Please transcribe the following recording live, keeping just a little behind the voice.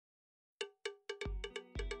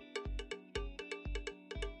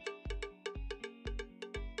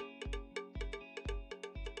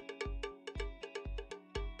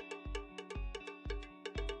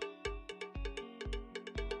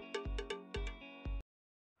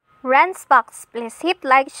Ren's Box, please hit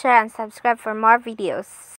like, share, and subscribe for more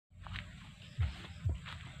videos.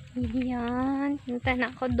 Yan, punta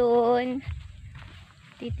na ako doon.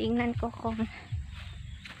 Titingnan ko kung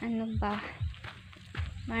ano ba,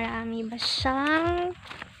 marami ba siyang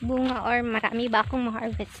bunga or marami ba akong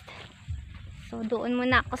ma-harvest. So doon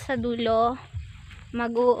muna ako sa dulo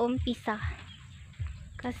mag-uumpisa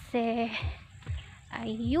kasi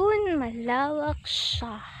ayun, malawak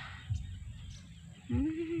siya.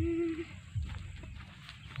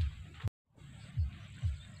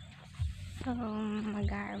 So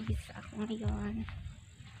mag-harvest ako ngayon.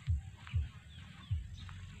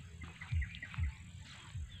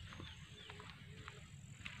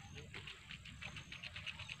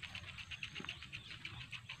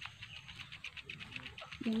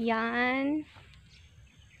 Yan.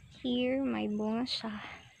 Here, may bunga siya.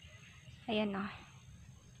 Ayan o.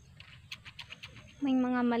 May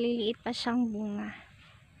mga maliliit pa siyang bunga.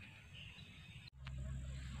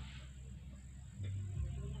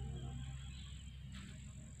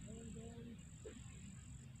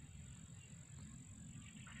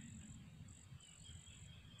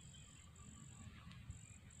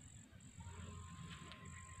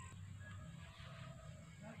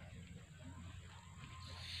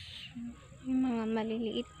 May mga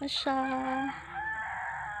maliliit pa siya.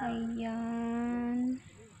 Ayan.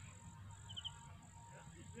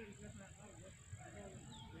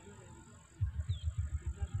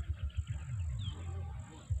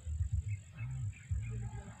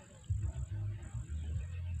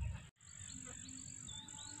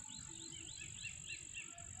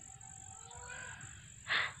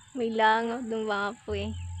 May langaw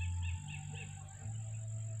dumapoy.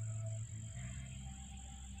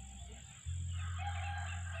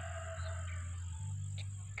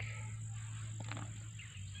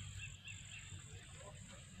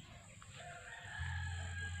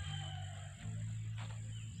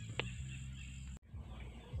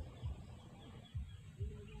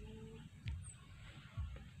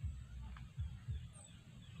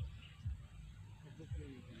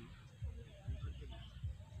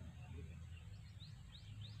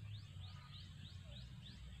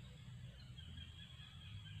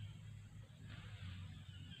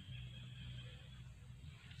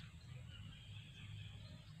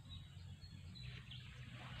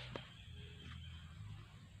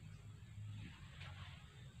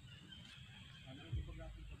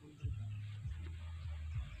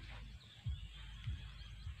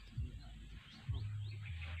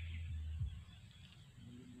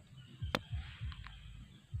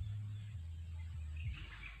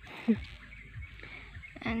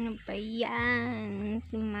 Ano ba yan?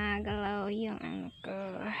 Sumagalaw yung ano ko.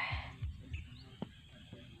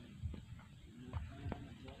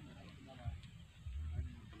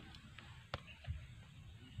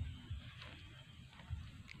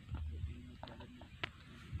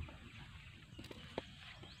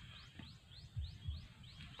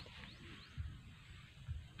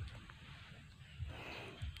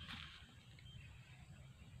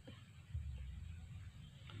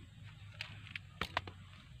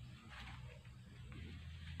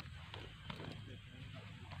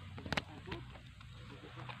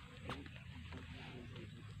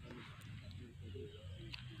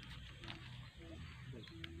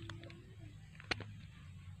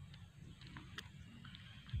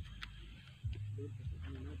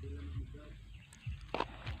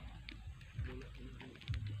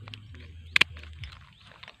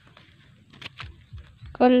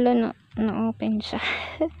 Kala na-open siya.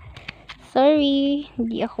 Sorry,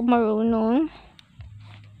 hindi ako marunong.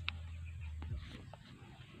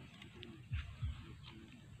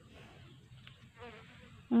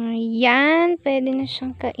 Ayan, pwede na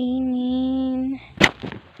siyang kainin.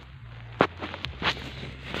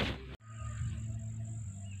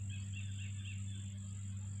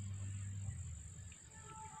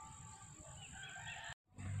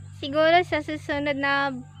 Siguro sa susunod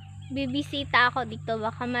na bibisita ako dito,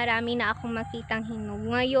 baka marami na akong makitang hinog.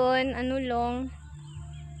 Ngayon,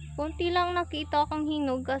 konti lang nakita akong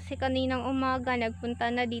hinog kasi kaninang umaga nagpunta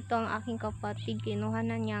na dito ang aking kapatid. Kinuha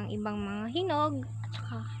na niya ang ibang mga hinog at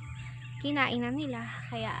saka kinain na nila.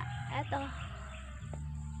 Kaya eto,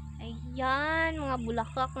 ayan, mga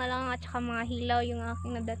bulaklak na lang at saka mga hilaw yung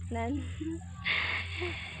aking nadatnan.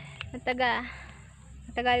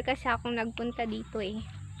 matagal kasi akong nagpunta dito eh.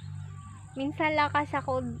 Minsan lakas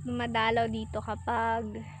ako dumadalaw dito kapag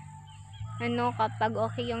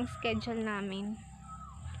okay yung schedule namin.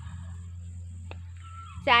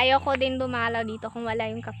 Kasi ayaw ko din dumalaw dito kung wala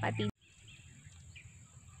yung kapatid.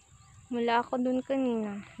 Mula ako dun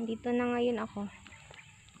kanina. Dito na ngayon ako.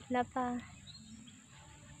 Wala pa.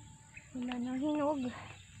 Wala nang hinog.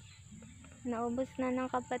 Naubos na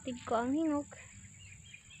ng kapatid ko ang hinog.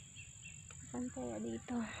 Saan kaya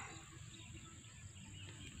dito?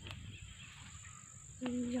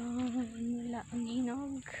 Ayan, wala ang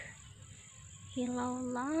hinog. Hilaw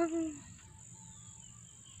lang.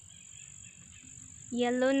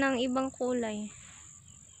 Yellow ng ibang kulay.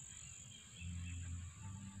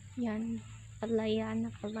 Yan, palaya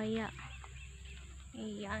na palaya.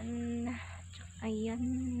 Ayan. Ayan.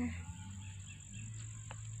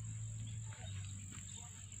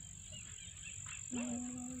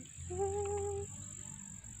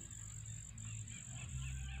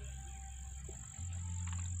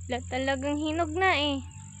 Wala talagang hinog na eh.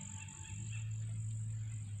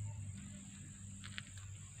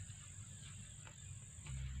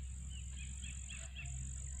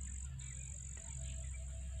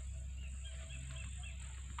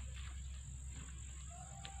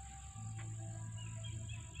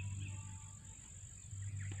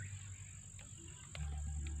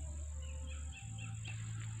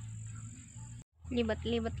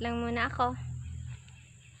 Libat-libat lang muna ako.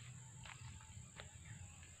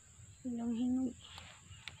 Walang hinog.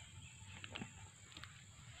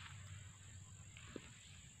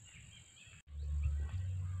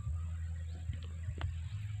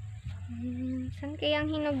 Saan kaya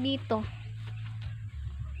ang hinog dito?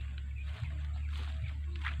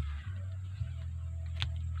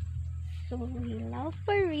 So, hilaw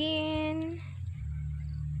pa rin.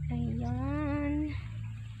 Ayan.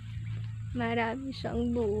 Marami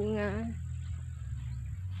siyang bunga.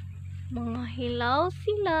 Mga hilaw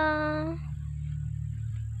sila.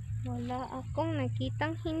 Wala akong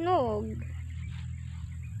nakitang hinog.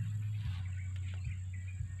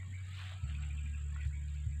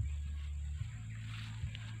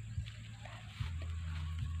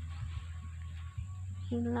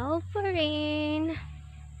 Hilaw pa rin.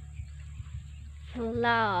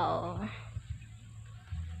 Hilaw.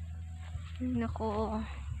 Nako.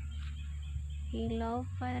 Hilaw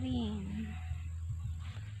pa rin.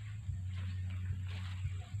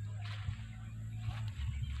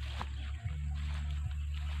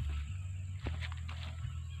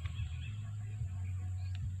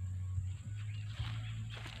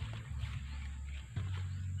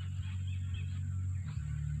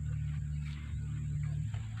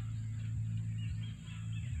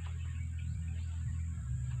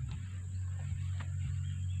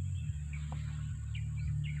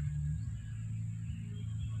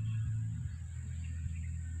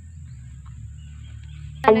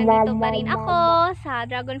 Nandito pa rin ako sa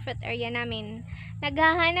dragon fruit area namin.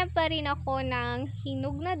 Naghahanap pa rin ako ng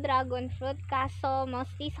hinog na dragon fruit, kaso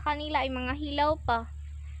mostly sa kanila ay mga hilaw pa.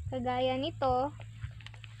 Kagaya nito.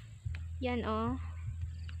 Yan oh.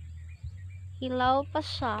 Hilaw pa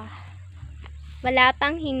siya. Wala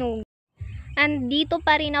pang hinog. Andito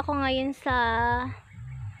pa rin ako ngayon sa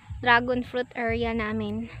dragon fruit area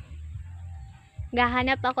namin.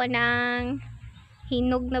 Gahanap ako ng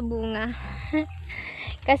hinog na bunga.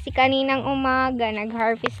 Kasi kaninang umaga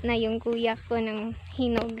nag-harvest na yung kuya ko ng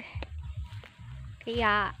hinog.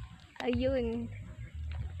 Kaya ayun,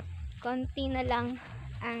 konti na lang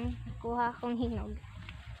ang nakuha kong hinog.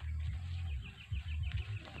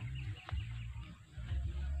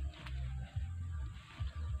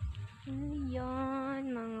 Ayan,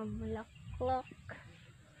 mga bulaklak.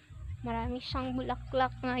 Marami siyang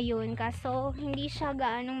bulaklak ngayon, kaso hindi siya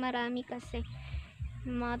gaanong marami kasi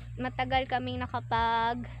matagal kaming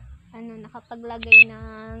nakapaglagay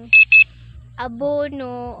ng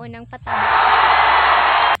abono o ng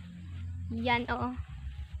pataba. Yan oh,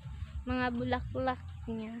 mga bulaklak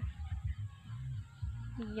niya.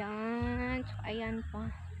 Yan, so, ayan pa.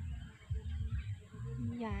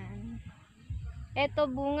 Yan. Eto,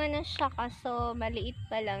 bunga na siya kaso maliit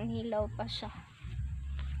pa lang, hilaw pa siya.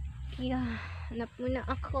 Kaya hanap muna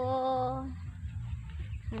ako.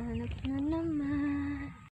 Hanap na naman.